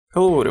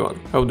Hello everyone,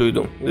 how do you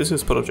do? This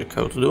is Project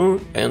How-ToDo,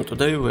 and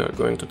today we are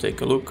going to take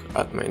a look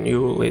at my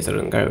new laser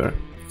engraver,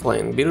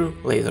 FlyingBear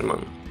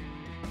Laserman.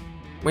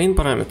 Main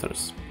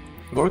parameters: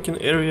 working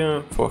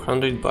area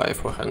 400 by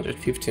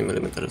 450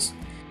 mm,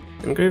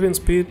 engraving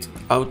speed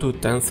up to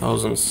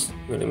 10,000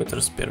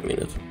 mm per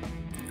minute,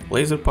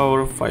 laser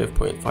power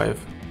 5.5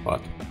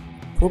 Watt,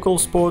 focal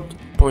spot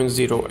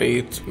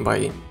 0.08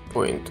 by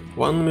 0.1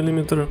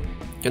 mm,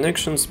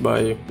 connections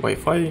by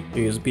Wi-Fi,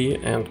 USB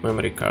and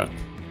memory card.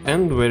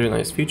 And very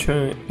nice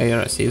feature, air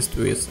assist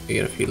with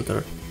air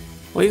filter.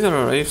 Laser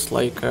arrives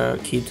like a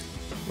kit,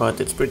 but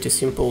it's pretty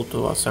simple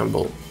to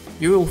assemble.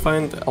 You will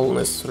find all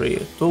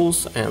necessary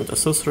tools and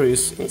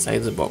accessories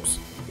inside the box.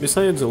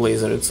 Besides the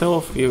laser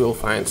itself, you will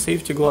find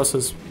safety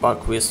glasses,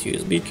 pack with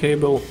USB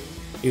cable,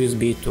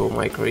 USB to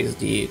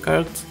microSD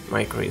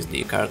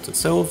card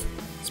itself,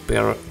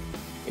 spare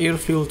air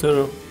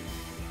filter,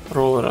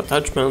 roller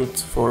attachment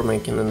for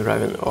making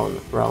engraving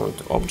on round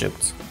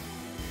objects,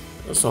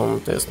 some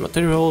test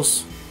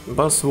materials,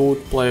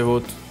 basswood,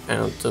 plywood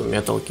and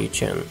metal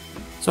keychain.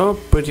 So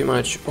pretty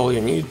much all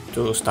you need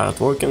to start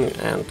working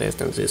and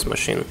testing this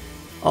machine.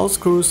 All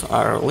screws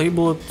are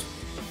labeled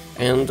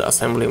and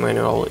assembly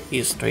manual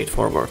is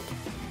straightforward,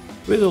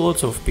 with a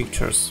lot of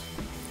pictures.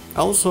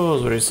 Also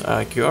there is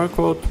a QR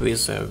code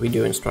with a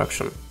video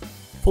instruction.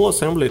 Full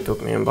assembly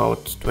took me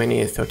about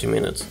 20-30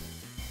 minutes.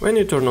 When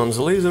you turn on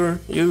the laser,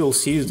 you will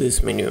see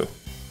this menu.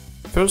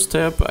 First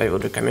step, I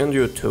would recommend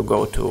you to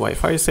go to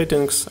Wi-Fi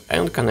settings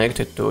and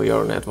connect it to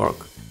your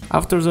network.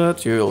 After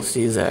that, you will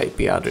see the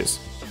IP address.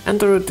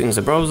 Enter it in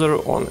the browser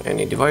on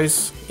any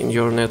device in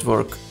your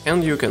network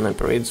and you can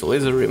operate the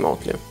laser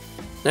remotely.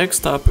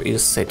 Next up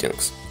is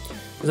settings.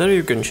 There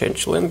you can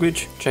change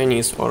language,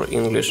 Chinese or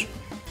English,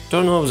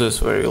 turn off this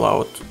very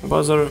loud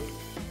buzzer,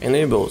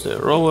 enable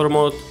the roller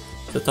mode,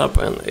 set up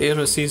an air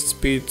assist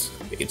speed,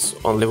 it's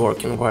only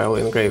working while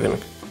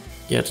engraving,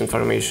 get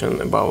information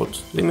about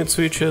limit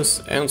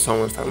switches and some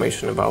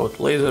information about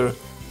laser,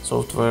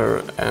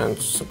 software and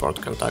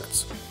support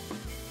contacts.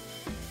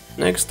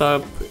 Next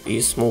up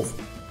is move.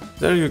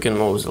 There you can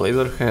move the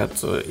laser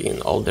head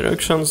in all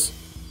directions,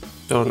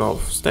 turn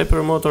off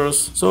stepper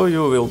motors, so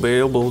you will be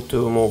able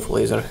to move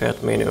laser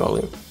head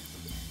manually.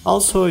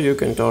 Also you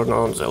can turn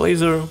on the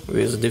laser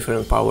with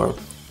different power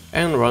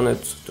and run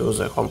it to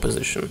the home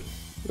position.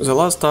 The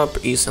last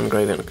step is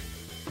engraving.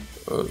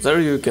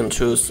 There you can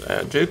choose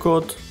a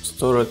G-code,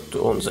 store it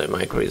on the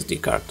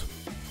microSD card.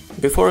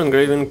 Before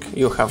engraving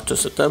you have to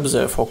set up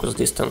the focus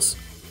distance.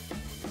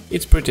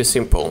 It's pretty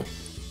simple.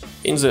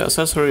 In the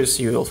accessories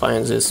you will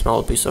find this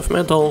small piece of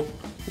metal,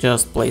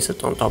 just place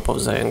it on top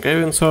of the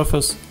engraving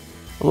surface,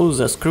 loose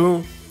the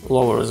screw,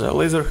 lower the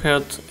laser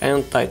head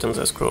and tighten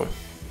the screw.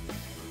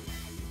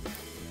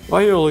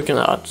 While you're looking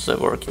at the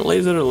working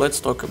laser, let's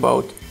talk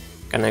about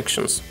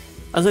connections.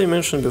 As I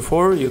mentioned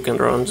before, you can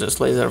run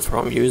this laser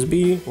from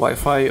USB,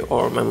 Wi-Fi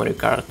or memory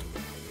card.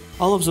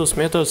 All of those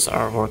methods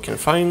are working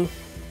fine,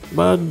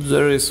 but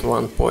there is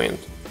one point.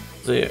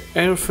 The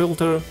air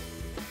filter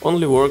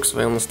only works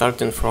when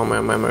starting from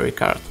a memory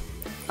card.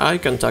 I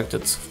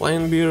contacted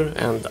FlyingBear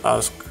and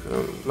asked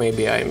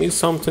maybe I missed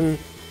something,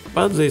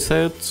 but they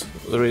said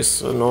there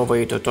is no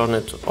way to turn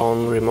it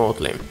on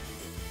remotely.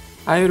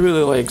 I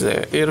really like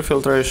the air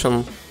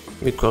filtration,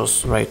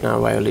 because right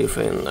now I live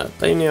in a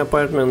tiny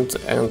apartment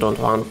and don't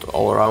want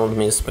all around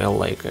me smell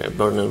like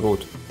burning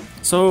wood.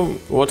 So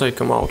what I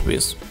come out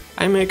with?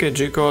 I make a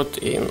G-code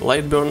in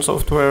Lightburn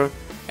software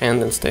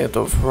and instead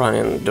of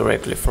running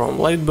directly from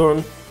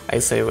Lightburn, I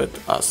save it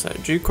as a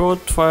G-code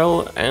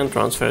file and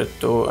transfer it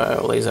to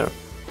a laser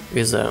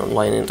with an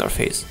online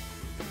interface.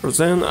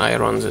 Then I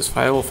run this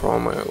file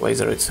from a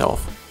laser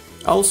itself.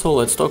 Also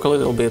let's talk a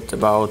little bit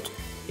about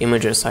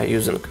images I'm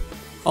using.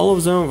 All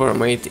of them were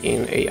made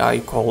in AI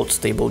called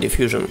Stable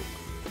Diffusion.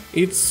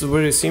 It's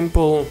very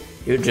simple,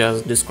 you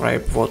just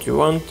describe what you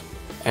want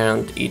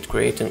and it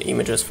creating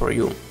images for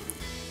you.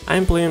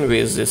 I'm playing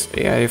with this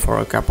AI for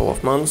a couple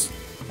of months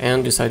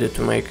and decided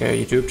to make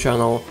a YouTube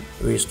channel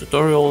with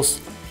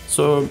tutorials,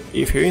 so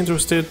if you're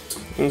interested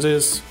in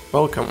this,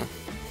 welcome.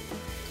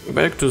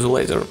 Back to the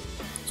laser.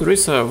 There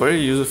is a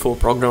very useful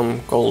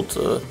program called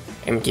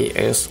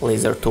MKS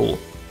Laser Tool.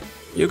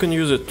 You can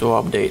use it to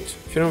update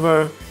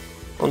firmware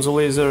on the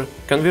laser,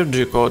 convert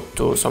G-code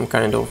to some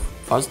kind of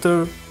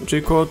faster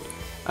G-code.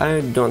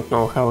 I don't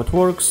know how it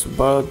works,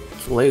 but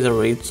laser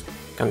reads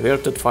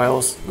converted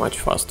files much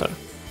faster,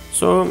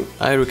 so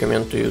I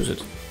recommend to use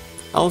it.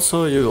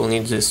 Also you will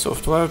need this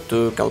software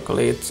to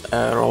calculate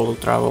a roller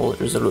travel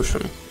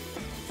resolution.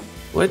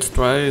 Let's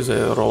try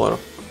the roller.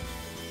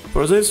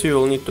 For this you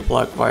will need to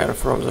plug wire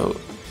from the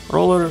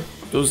roller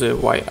to the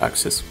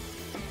Y-axis.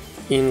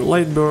 In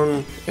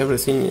Lightburn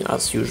everything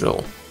as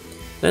usual.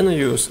 Then I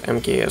use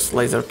MKS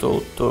laser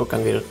tool to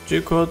convert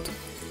G-code,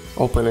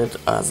 open it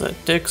as a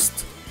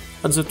text.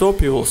 At the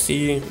top you will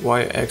see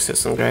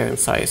Y-axis engraving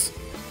size.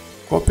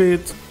 Copy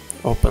it,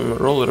 open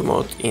roller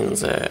mode in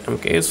the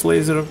MKS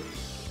laser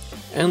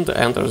and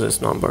enter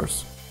these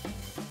numbers.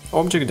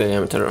 Object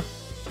diameter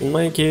In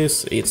my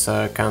case it's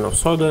a can of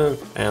soda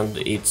and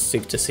it's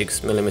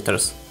 66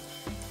 mm.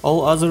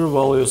 All other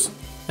values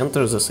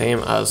enter the same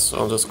as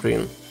on the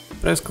screen.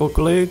 Press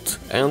calculate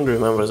and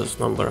remember this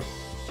number.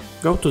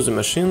 Go to the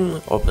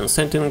machine, open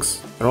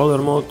settings, roller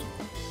mode,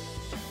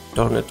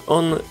 turn it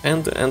on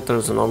and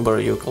enter the number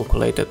you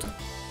calculated.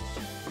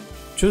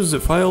 Choose the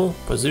file,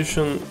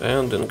 position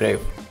and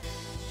engrave.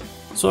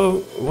 So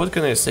what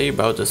can I say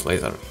about this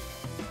laser?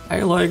 I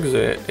like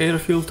the air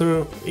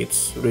filter,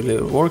 it's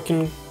really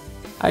working.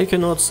 I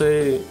cannot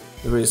say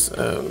there is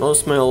no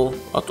smell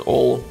at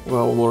all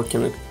while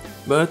working,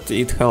 but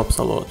it helps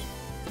a lot.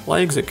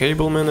 Like the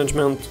cable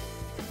management,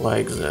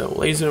 like the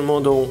laser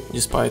model,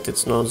 despite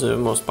it's not the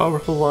most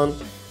powerful one,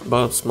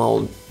 but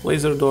small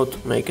laser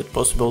dot make it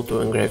possible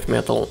to engrave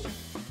metal.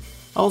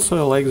 Also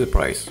I like the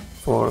price.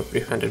 For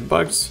 300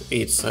 bucks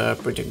it's a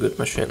pretty good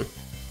machine.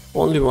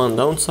 Only one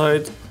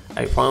downside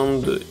I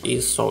found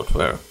is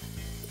software.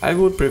 I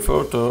would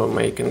prefer to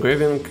make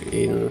engraving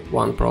in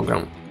one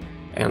program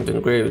and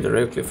engrave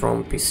directly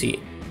from PC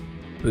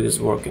with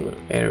working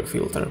air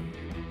filter,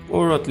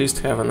 or at least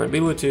have an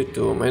ability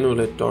to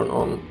manually turn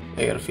on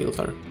air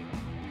filter.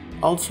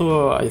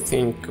 Also I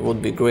think it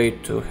would be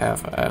great to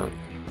have a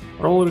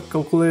roller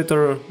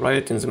calculator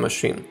right in the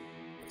machine.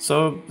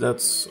 So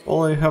that's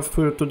all I have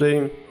for you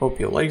today. Hope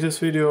you like this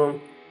video.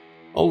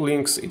 All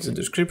links in the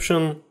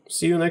description.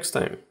 See you next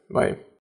time. Bye.